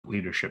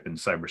leadership in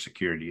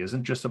cybersecurity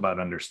isn't just about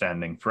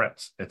understanding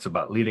threats. It's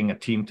about leading a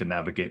team to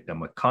navigate them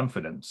with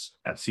confidence.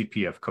 At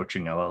CPF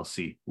Coaching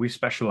LLC, we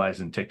specialize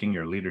in taking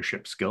your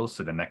leadership skills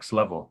to the next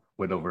level.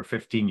 With over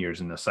 15 years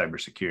in the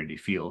cybersecurity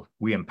field,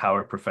 we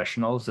empower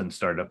professionals and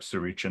startups to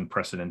reach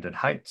unprecedented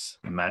heights.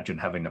 Imagine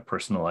having a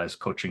personalized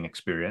coaching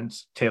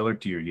experience tailored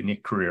to your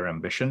unique career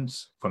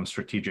ambitions. From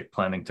strategic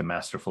planning to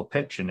masterful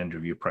pitch and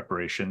interview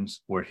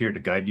preparations, we're here to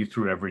guide you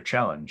through every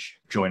challenge.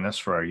 Join us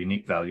for our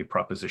unique value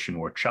proposition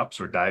workshops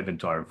or dive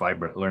into our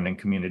vibrant learning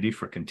community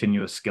for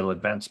continuous skill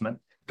advancement.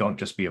 Don't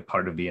just be a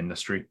part of the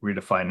industry,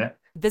 redefine it.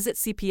 Visit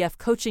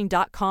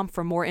cpfcoaching.com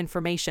for more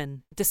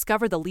information.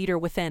 Discover the leader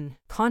within.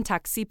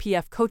 Contact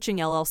CPF Coaching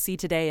LLC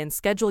today and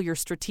schedule your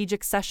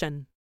strategic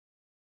session.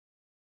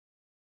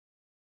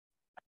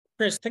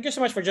 Chris, thank you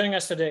so much for joining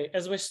us today.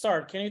 As we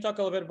start, can you talk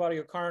a little bit about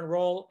your current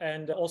role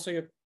and also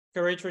your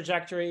career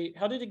trajectory?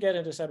 How did you get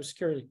into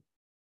cybersecurity?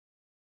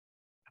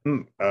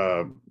 I'm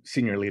a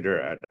senior leader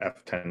at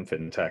F10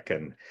 FinTech,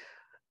 and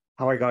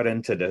how I got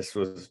into this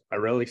was I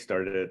really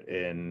started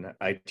in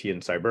IT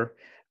and cyber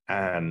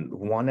and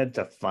wanted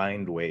to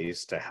find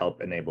ways to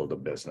help enable the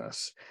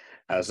business.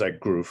 As I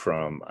grew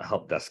from a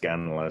help desk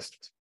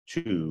analyst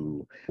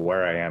to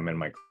where I am in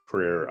my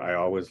career, I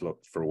always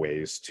looked for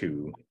ways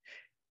to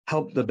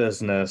help the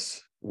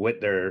business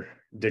with their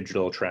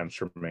digital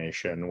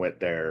transformation, with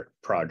their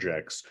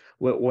projects,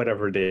 with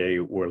whatever they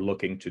were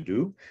looking to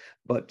do,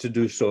 but to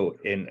do so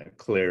in a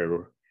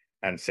clear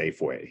and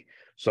safe way.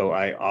 So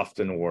I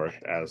often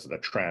worked as the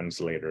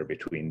translator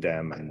between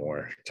them and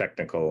more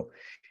technical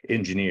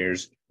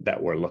engineers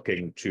that were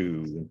looking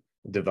to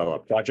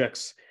develop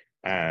projects.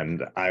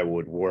 And I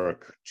would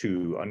work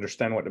to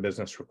understand what the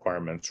business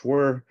requirements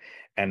were,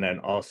 and then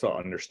also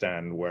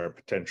understand where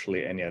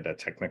potentially any of the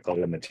technical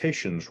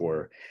limitations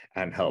were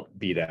and help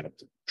be that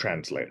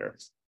translator.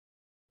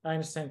 I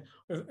understand.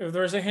 If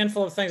there's a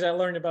handful of things I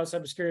learned about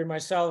cybersecurity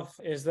myself,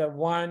 is that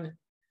one,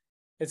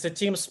 it's a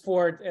team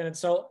sport, and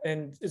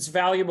it's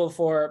valuable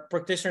for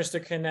practitioners to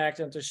connect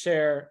and to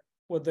share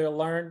what they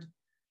learned,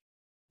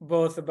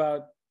 both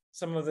about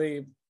some of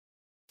the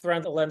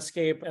threat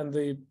landscape and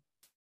the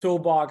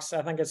toolbox.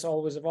 I think it's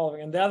always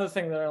evolving. And the other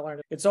thing that I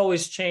learned, it's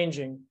always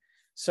changing.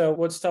 So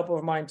what's top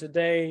of mind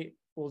today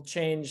will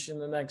change in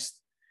the next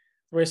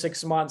 3 or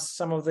 6 months.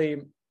 Some of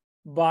the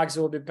bugs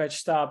will be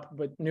patched up,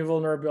 but new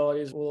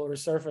vulnerabilities will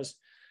resurface.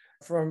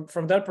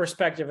 From that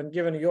perspective, and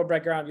given your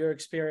background, your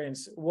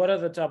experience, what are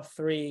the top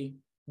 3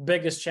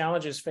 biggest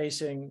challenges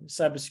facing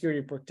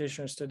cybersecurity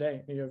practitioners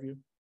today, in your view?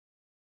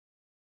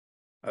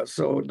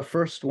 So the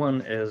first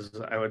one is,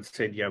 I would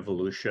say, the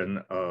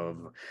evolution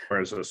of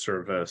as a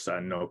service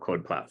and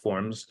no-code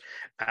platforms.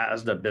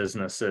 As the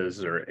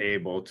businesses are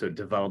able to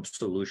develop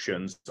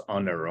solutions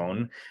on their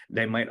own,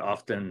 they might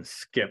often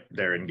skip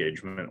their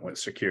engagement with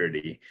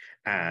security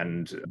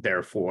and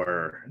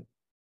therefore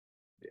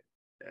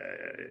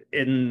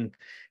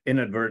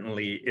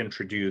inadvertently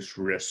introduce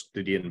risk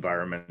to the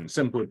environment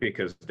simply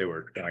because they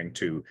were trying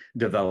to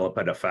develop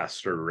at a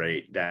faster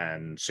rate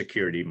than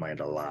security might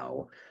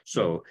allow.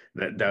 So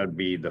that would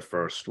be the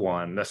first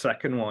one. The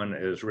second one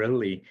is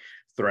really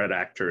threat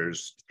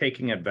actors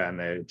taking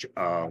advantage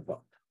of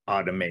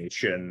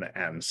automation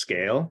and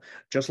scale,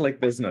 just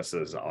like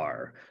businesses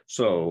are.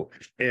 So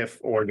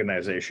if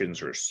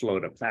organizations are slow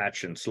to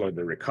patch and slow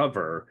to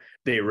recover,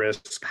 they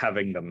risk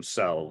having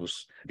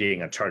themselves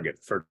being a target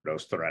for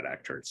those threat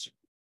actors.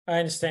 I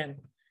understand.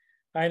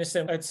 I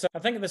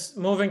think this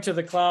moving to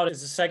the cloud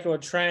is a secular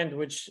trend,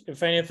 which,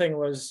 if anything,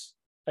 was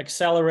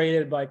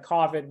accelerated by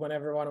COVID when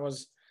everyone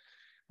was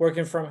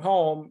working from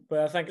home. But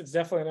I think it's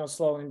definitely not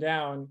slowing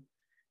down.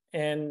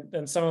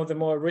 And some of the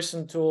more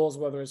recent tools,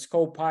 whether it's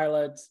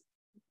Copilot,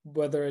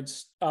 whether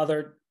it's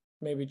other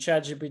maybe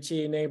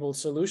ChatGPT enabled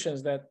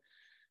solutions that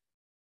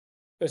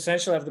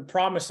essentially have the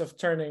promise of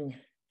turning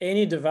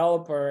any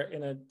developer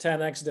in a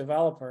 10x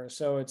developer.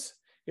 So it's,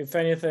 if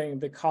anything,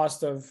 the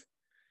cost of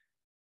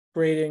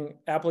creating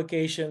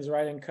applications,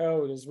 writing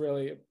code is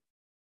really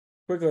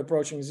quickly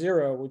approaching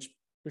zero, which,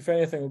 if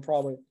anything, will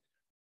probably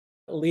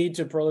lead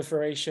to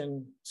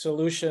proliferation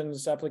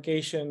solutions,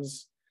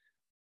 applications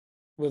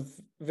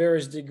with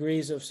various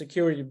degrees of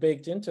security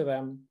baked into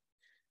them.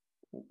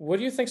 What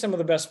do you think some of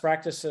the best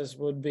practices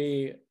would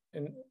be,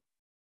 in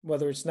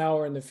whether it's now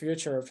or in the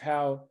future, of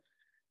how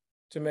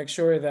to make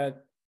sure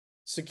that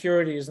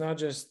security is not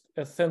just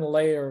a thin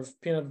layer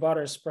of peanut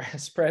butter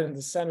spread in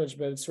the sandwich,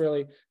 but it's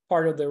really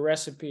part of the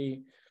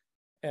recipe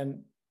and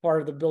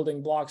part of the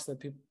building blocks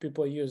that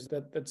people use,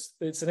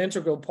 it's an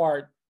integral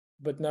part,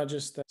 but not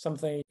just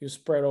something you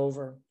spread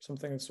over,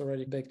 something that's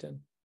already baked in?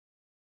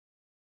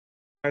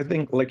 I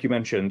think, like you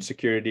mentioned,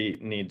 security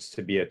needs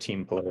to be a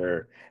team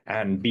player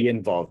and be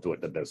involved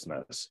with the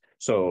business.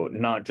 So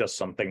not just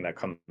something that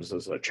comes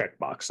as a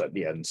checkbox at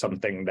the end,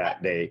 something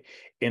that they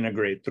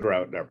integrate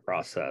throughout their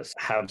process,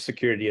 have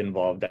security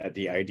involved at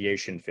the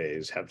ideation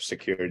phase, have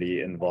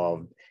security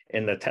involved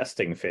in the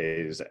testing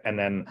phase, and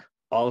then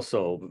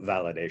also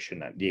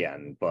validation at the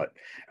end. But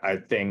I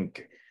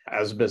think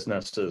as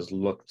businesses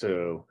look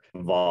to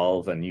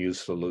evolve and use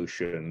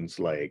solutions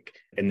like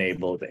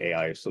enabled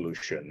AI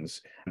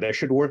solutions, they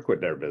should work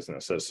with their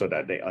businesses so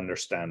that they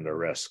understand the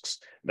risks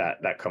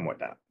that come with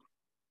that.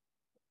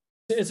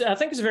 I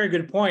think it's a very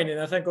good point. And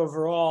I think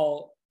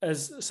overall,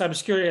 as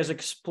cybersecurity has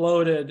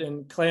exploded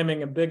in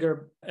claiming a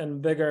bigger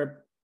and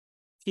bigger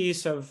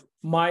piece of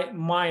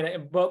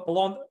mine, but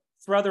along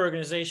throughout the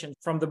organization,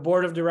 from the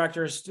board of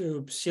directors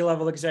to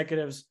C-level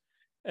executives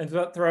and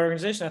throughout the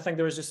organization, I think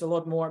there was just a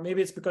lot more.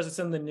 Maybe it's because it's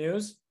in the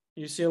news.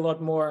 You see a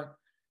lot more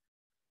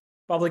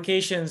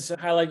publications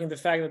highlighting the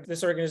fact that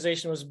this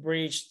organization was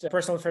breached,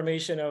 personal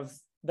information of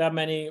that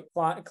many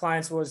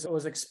clients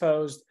was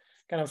exposed,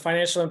 kind of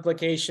financial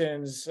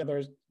implications.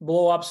 There's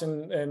blow-ups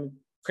in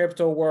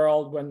crypto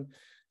world when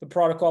the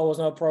protocol was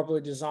not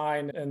properly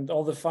designed and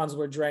all the funds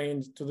were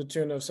drained to the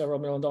tune of several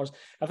 $1 million.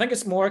 I think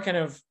it's more kind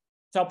of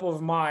top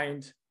of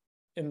mind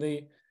in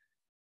the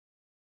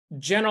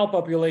general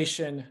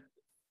population,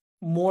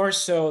 more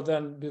so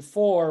than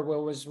before, where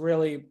it was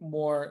really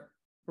more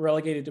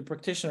relegated to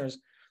practitioners.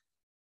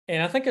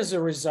 And I think as a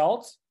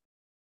result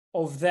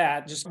of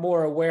that, just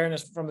more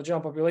awareness from the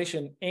general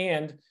population,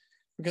 and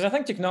because I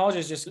think technology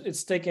is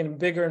it's taken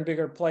bigger and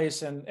bigger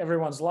place in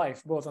everyone's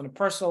life, both on a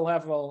personal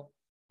level,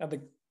 at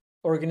the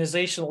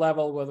organizational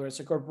level, whether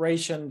it's a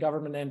corporation,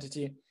 government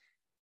entity.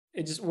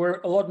 We're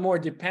a lot more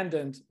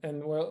dependent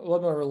and we're a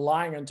lot more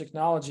relying on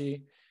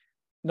technology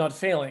not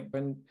failing.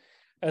 And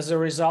as a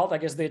result, I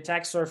guess the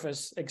attack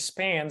surface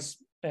expands,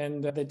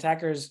 and the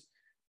attackers,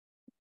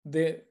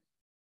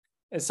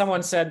 as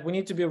someone said, we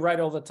need to be right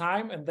all the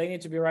time, and they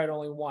need to be right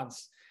only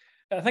once.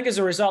 I think as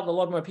a result, a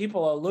lot more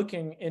people are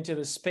looking into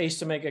the space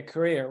to make a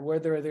career,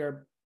 whether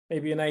they're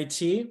maybe in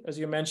IT, as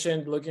you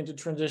mentioned, looking to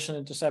transition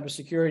into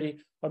cybersecurity,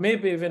 or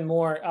maybe even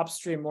more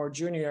upstream, more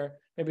junior,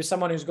 maybe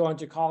someone who's going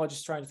to college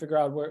is trying to figure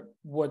out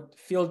what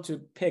field to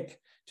pick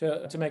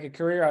to make a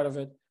career out of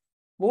it.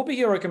 What would be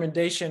your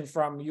recommendation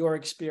from your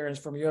experience,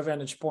 from your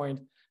vantage point,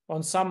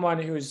 on someone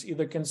who's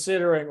either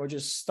considering or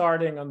just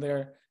starting on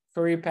their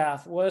career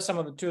path? What are some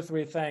of the 2 or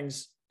 3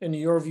 things in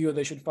your view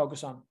they should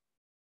focus on?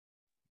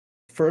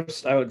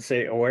 First, I would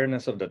say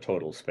awareness of the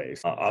total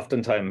space.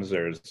 Oftentimes,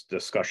 there's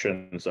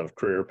discussions of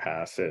career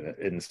paths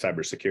in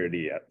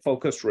cybersecurity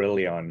focused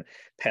really on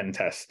pen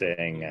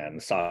testing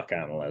and SOC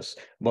analysts,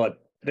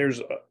 but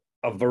there's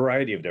a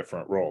variety of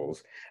different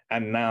roles.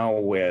 And now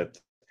with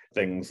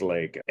things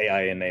like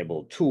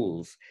AI-enabled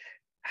tools,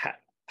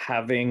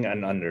 having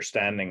an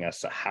understanding as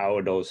to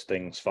how those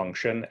things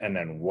function and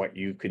then what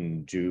you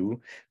can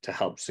do to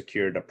help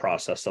secure the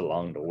process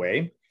along the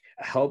way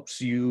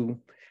helps you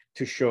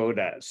to show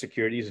that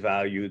security is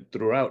valued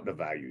throughout the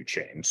value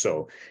chain.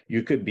 So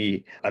you could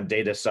be a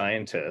data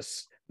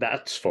scientist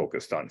that's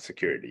focused on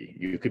security.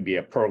 You could be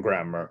a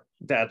programmer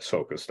that's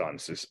focused on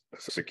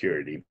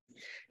security.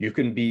 You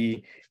can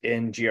be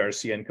in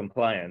GRC and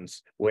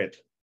compliance with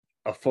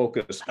a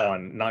focus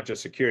on not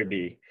just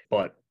security,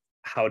 but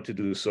how to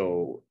do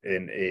so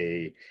in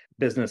a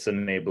business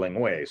enabling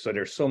way. So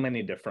there's so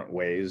many different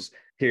ways.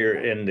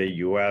 Here in the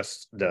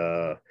US,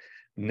 the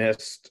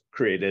NIST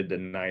created a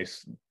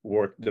nice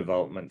work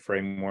development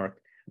framework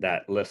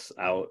that lists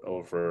out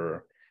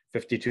over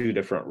 52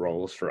 different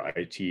roles for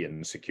IT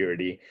and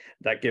security.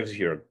 That gives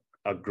you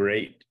a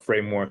great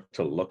framework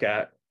to look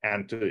at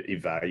and to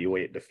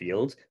evaluate the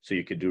field so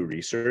you could do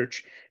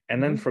research.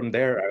 And then from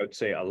there, I would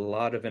say a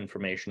lot of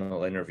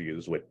informational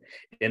interviews with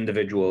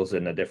individuals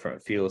in the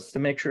different fields to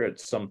make sure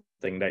it's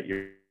something that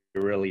you're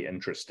really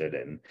interested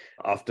in.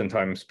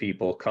 Oftentimes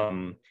people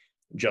come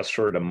just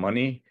for the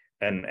money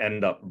and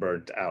end up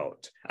burnt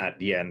out at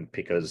the end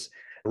because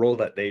the role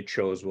that they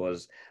chose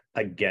was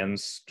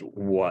against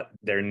what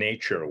their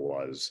nature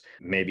was.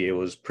 Maybe it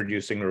was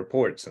producing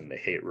reports and they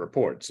hate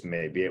reports.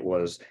 Maybe it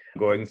was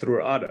going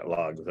through audit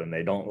logs and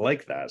they don't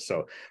like that.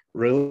 So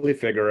really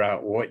figure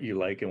out what you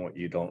like and what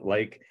you don't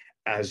like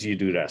as you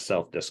do that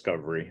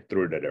self-discovery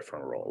through the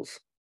different roles.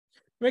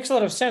 It makes a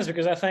lot of sense,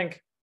 because I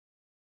think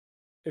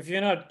if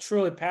you're not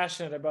truly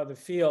passionate about the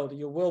field,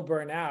 you will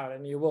burn out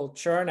and you will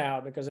churn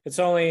out, because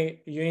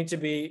you need to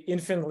be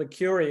infinitely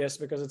curious,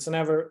 because it's an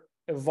ever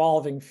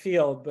evolving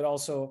field, but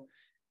also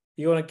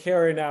you want to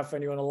care enough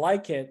and you want to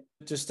like it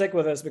to stick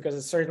with this, because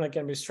it certainly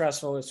can be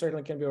stressful. It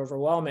certainly can be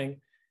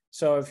overwhelming.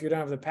 So if you don't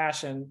have the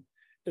passion,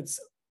 it's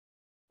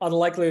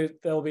unlikely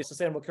there will be a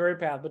sustainable career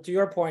path. But to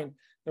your point,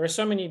 there are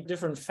so many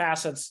different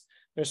facets.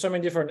 There's so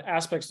many different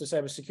aspects to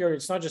cybersecurity.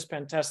 It's not just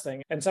pen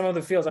testing. And some of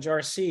the fields like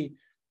GRC,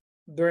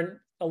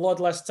 they're a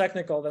lot less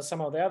technical than some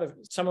of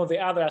the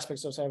other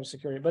aspects of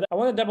cybersecurity. But I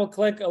want to double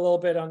click a little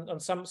bit on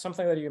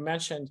something that you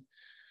mentioned,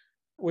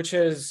 which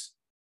is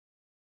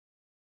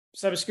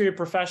cybersecurity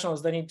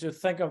professionals. They need to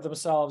think of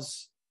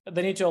themselves,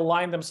 they need to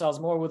align themselves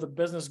more with the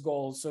business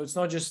goals. So it's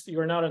not just,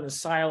 you're not in a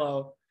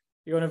silo,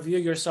 you want to view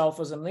yourself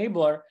as an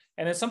enabler.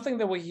 And it's something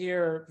that we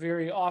hear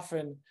very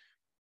often.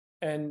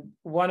 And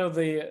one of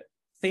the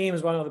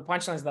themes, one of the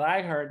punchlines that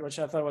I heard, which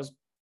I thought was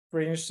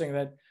pretty interesting,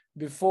 that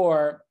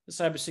before the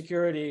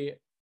cybersecurity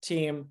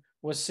team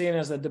was seen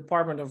as the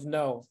department of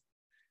no.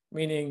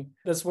 meaning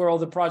that's where all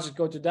the projects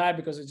go to die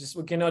because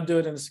we cannot do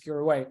it in a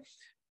secure way,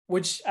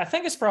 which I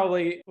think is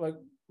probably like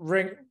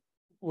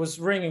was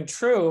ringing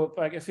true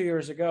like a few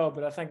years ago,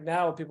 but I think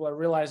now people are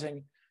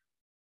realizing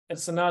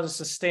it's not a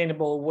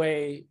sustainable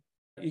way.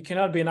 You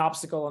cannot be an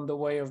obstacle on the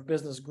way of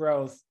business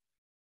growth,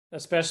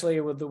 especially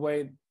with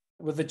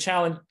the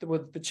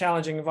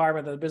challenging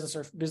environment that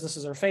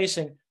businesses are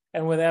facing,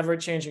 and with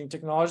ever-changing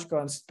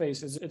technological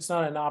space. It's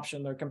not an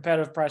option. There are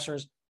competitive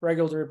pressures,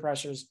 regulatory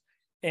pressures,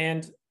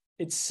 and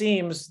it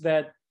seems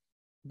that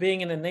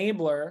being an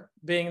enabler,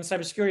 being in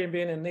cybersecurity and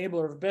being an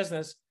enabler of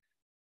business,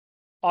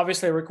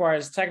 obviously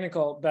requires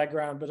technical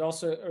background, but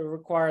also it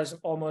requires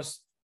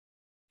almost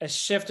a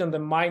shift in the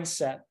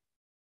mindset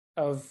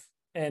of.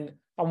 And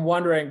I'm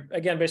wondering,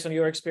 again, based on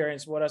your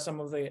experience, what are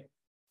some of the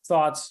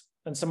thoughts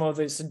and some of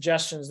the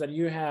suggestions that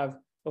you have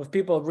of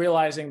people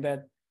realizing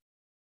that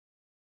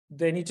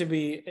they need to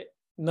be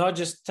not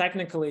just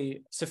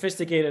technically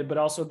sophisticated, but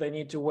also they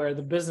need to wear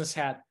the business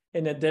hat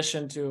in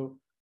addition to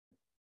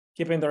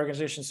keeping the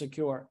organization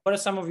secure? What are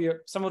some of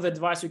the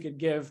advice you could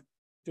give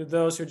to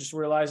those who are just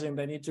realizing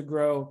they need to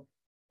grow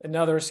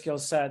another skill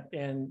set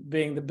in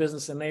being the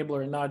business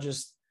enabler and not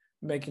just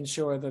making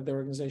sure that the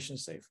organization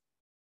is safe?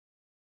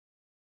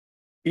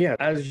 Yeah,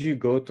 as you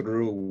go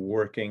through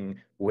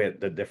working with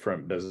the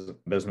different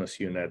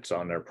business units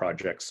on their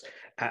projects,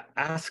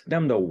 ask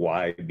them the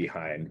why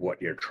behind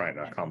what you're trying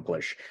to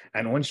accomplish.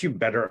 And once you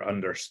better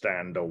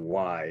understand the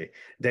why,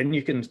 then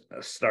you can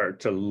start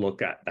to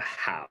look at the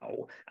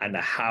how and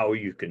the how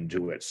you can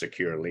do it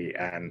securely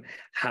and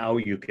how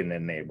you can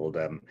enable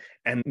them.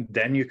 And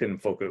then you can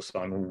focus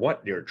on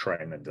what you're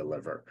trying to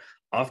deliver.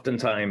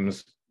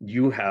 Oftentimes,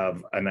 you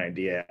have an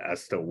idea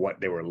as to what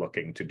they were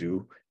looking to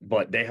do,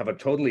 but they have a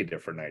totally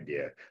different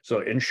idea. So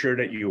ensure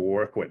that you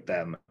work with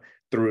them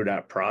through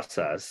that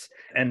process.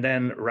 And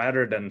then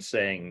rather than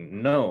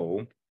saying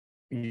no,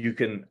 you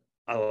can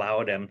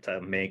allow them to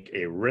make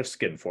a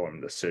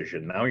risk-informed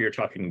decision. Now you're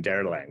talking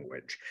their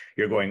language.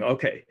 You're going,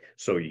 okay,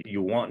 so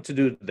you want to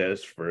do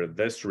this for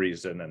this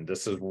reason, and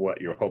this is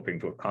what you're hoping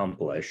to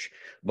accomplish,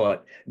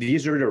 but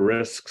these are the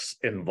risks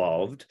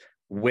involved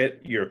with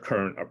your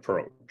current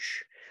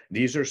approach.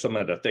 These are some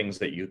of the things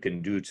that you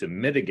can do to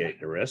mitigate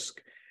the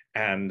risk.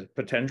 And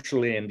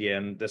potentially in the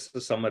end, this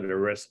is some of the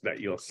risk that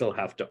you'll still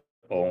have to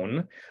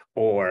own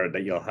or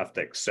that you'll have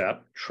to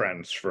accept,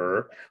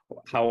 transfer,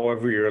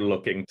 however you're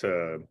looking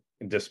to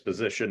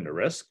disposition the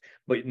risk.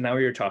 But now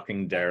you're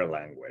talking their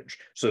language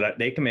so that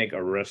they can make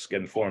a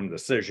risk-informed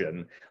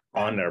decision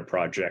on their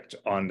project,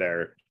 on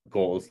their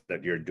goals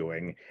that you're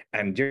doing.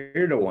 And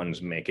you're the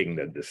ones making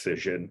the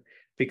decision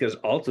because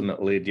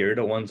ultimately you're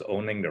the ones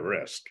owning the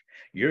risk.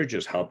 You're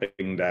just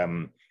helping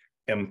them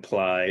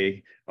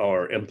imply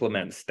or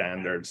implement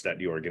standards that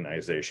the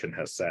organization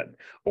has set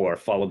or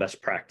follow best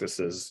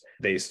practices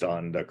based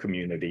on the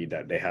community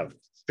that they have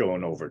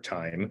shown over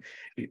time.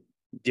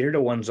 They're the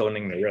ones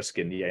owning the risk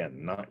in the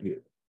end, not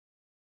you.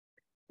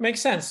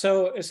 Makes sense.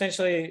 So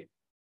essentially,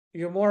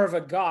 you're more of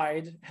a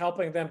guide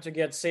helping them to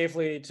get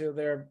safely to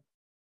their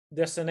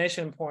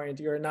destination point.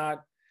 You're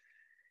not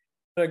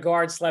a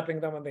guard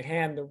slapping them on the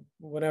hand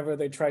whenever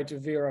they try to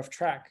veer off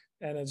track.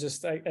 And it's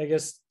just, I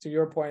guess, to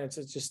your point,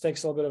 it just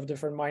takes a little bit of a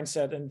different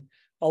mindset, and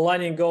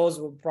aligning goals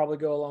will probably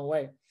go a long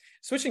way.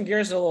 Switching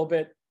gears a little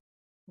bit,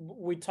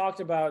 we talked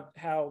about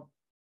how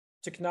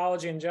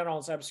technology in general,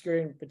 and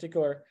cybersecurity in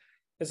particular,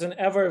 is an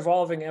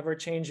ever-evolving,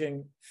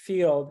 ever-changing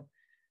field.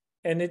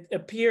 And it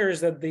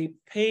appears that the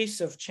pace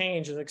of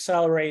change is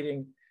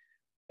accelerating.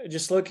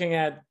 Just looking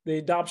at the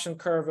adoption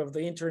curve of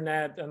the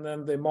internet and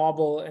then the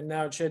mobile and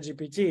now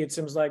ChatGPT, it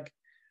seems like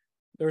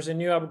there's a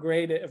new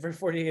upgrade every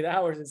 48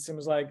 hours, it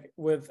seems like,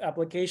 with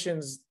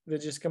applications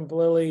that just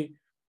completely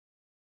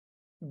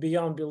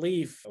beyond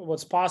belief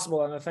what's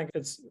possible. And I think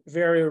it's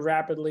very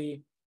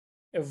rapidly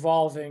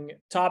evolving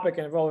topic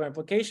and evolving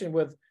application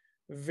with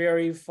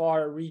very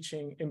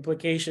far-reaching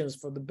implications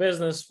for the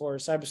business, for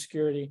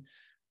cybersecurity.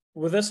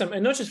 With this,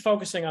 and not just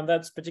focusing on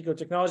that particular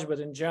technology, but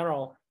in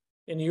general,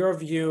 in your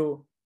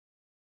view,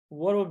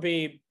 what do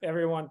you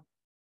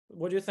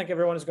think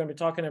everyone is going to be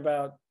talking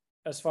about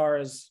as far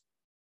as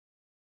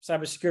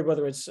cybersecurity,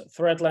 whether it's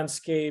threat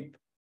landscape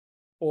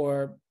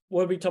or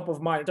what would be top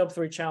of mind, top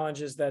 3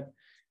 challenges that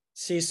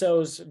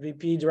CISOs,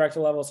 VP, director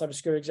level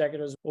cybersecurity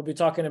executives will be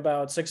talking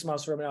about 6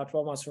 months from now,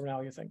 12 months from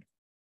now, you think?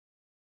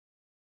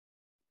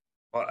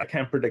 Well, I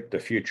can't predict the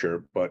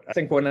future, but I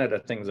think one of the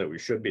things that we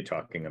should be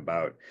talking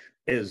about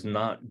is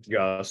not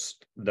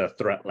just the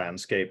threat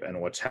landscape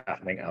and what's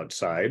happening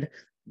outside,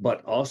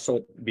 but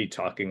also be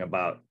talking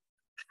about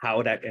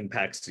how that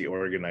impacts the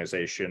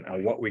organization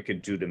and what we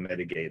could do to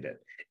mitigate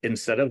it.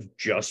 Instead of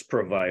just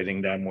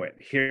providing them with,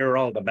 here are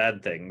all the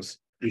bad things,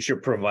 we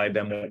should provide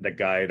them with the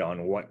guide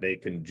on what they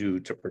can do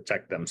to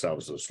protect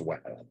themselves as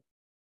well.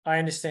 I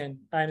understand.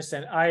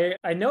 I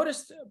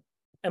noticed,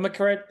 am I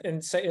correct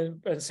in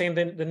saying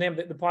the name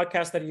of the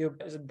podcast that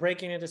is it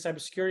Breaking Into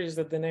Cybersecurity? Is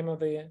that the name of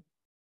the?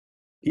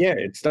 Yeah,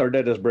 it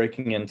started as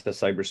Breaking Into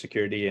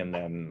Cybersecurity, and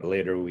then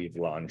later we've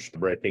launched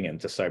Breaking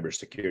Into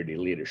Cybersecurity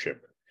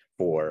Leadership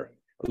for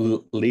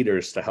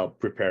leaders to help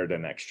prepare the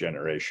next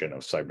generation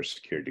of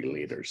cybersecurity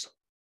leaders.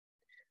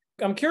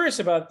 I'm curious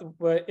about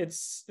what it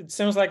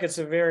seems like it's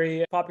a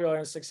very popular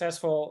and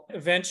successful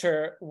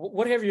venture.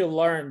 What have you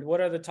learned? What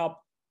are the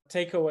top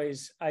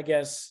takeaways, I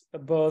guess,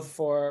 both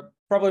for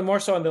probably more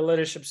so on the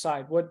leadership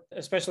side? What,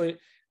 especially,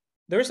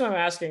 the reason I'm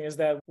asking is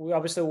that we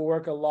obviously will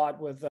work a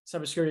lot with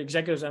cybersecurity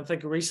executives. And I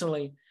think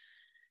recently,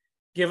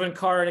 given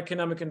current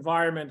economic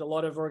environment, a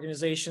lot of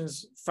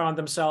organizations found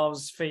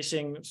themselves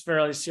facing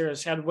fairly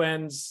serious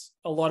headwinds.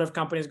 A lot of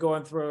companies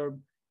going through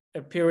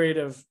a period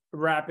of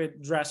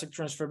rapid, drastic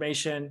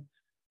transformation.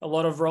 A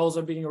lot of roles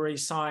are being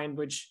reassigned,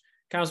 which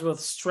comes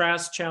with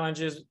stress,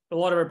 challenges, a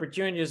lot of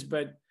opportunities,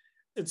 but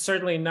it's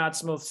certainly not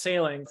smooth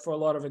sailing for a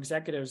lot of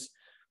executives.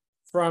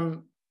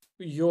 From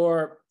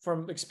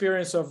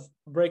experience of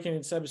breaking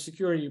in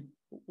cybersecurity,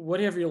 what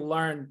have you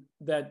learned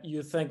that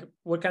you think,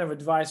 what kind of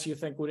advice you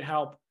think would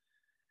help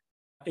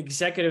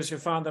executives who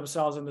found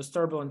themselves in these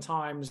turbulent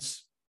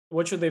times?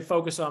 What should they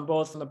focus on,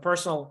 both on the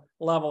personal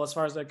level as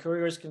far as their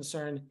career is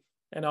concerned,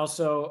 and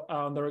also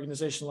on the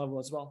organization level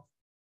as well?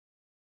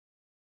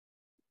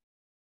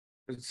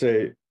 I'd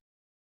say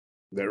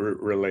that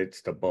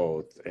relates to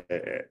both.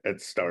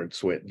 It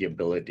starts with the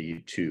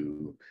ability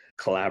to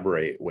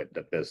collaborate with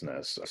the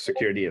business.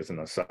 Security isn't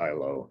a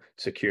silo.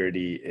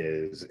 Security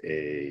is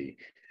a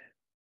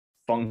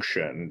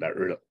function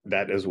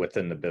that is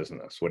within the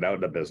business.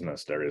 Without the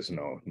business, there is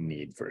no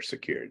need for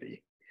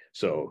security.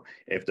 So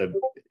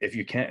if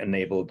you can't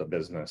enable the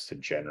business to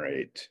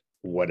generate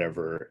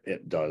whatever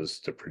it does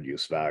to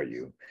produce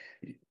value,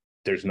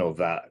 there's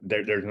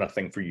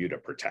nothing for you to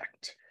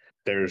protect.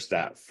 There's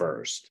that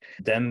first.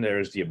 Then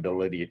there's the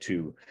ability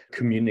to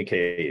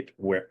communicate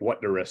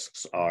what the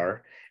risks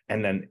are,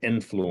 and then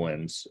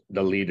influence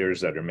the leaders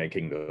that are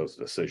making those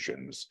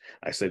decisions.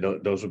 I say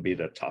those would be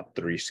the top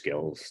 3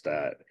 skills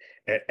that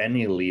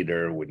any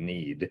leader would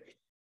need,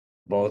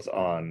 both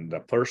on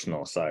the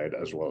personal side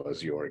as well as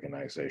the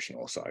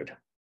organizational side.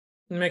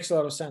 It makes a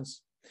lot of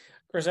sense.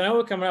 Chris, I know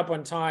we're coming up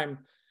on time.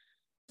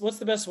 What's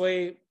the best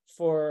way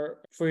for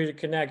you to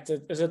connect?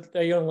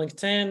 Are you on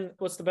LinkedIn?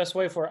 What's the best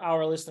way for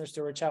our listeners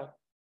to reach out?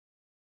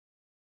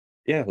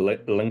 Yeah,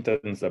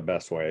 LinkedIn's the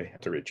best way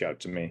to reach out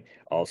to me.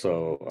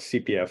 Also,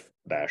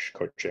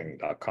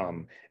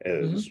 cpf-coaching.com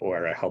is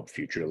where I help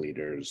future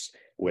leaders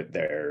with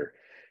their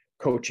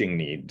coaching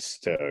needs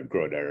to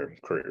grow their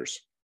careers.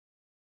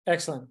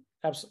 Excellent.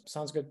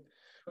 Sounds good.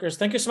 Chris,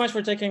 thank you so much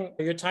for taking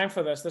your time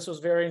for this. This was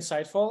very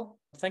insightful.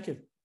 Thank you.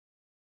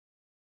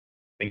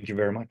 Thank you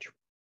very much.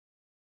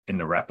 In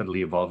the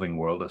rapidly evolving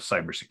world of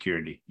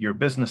cybersecurity, your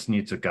business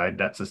needs a guide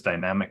that's as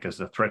dynamic as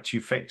the threats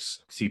you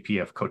face.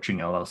 CPF Coaching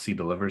LLC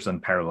delivers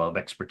unparalleled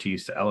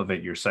expertise to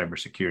elevate your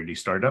cybersecurity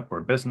startup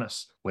or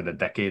business with a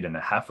decade and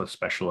a half of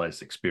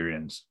specialized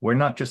experience. We're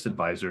not just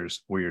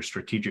advisors, we're your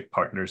strategic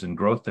partners in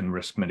growth and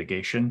risk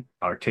mitigation.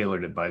 Our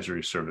tailored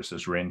advisory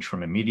services range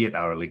from immediate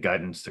hourly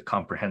guidance to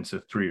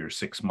comprehensive 3 or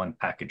 6 month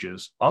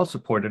packages, all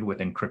supported with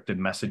encrypted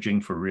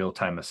messaging for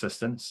real-time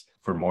assistance.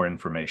 For more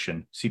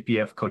information,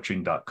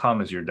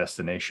 cpfcoaching.com is your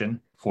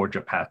destination. Forge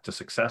a path to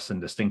success and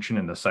distinction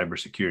in the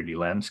cybersecurity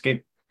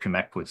landscape.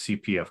 Connect with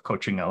CPF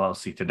Coaching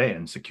LLC today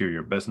and secure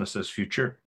your business's future.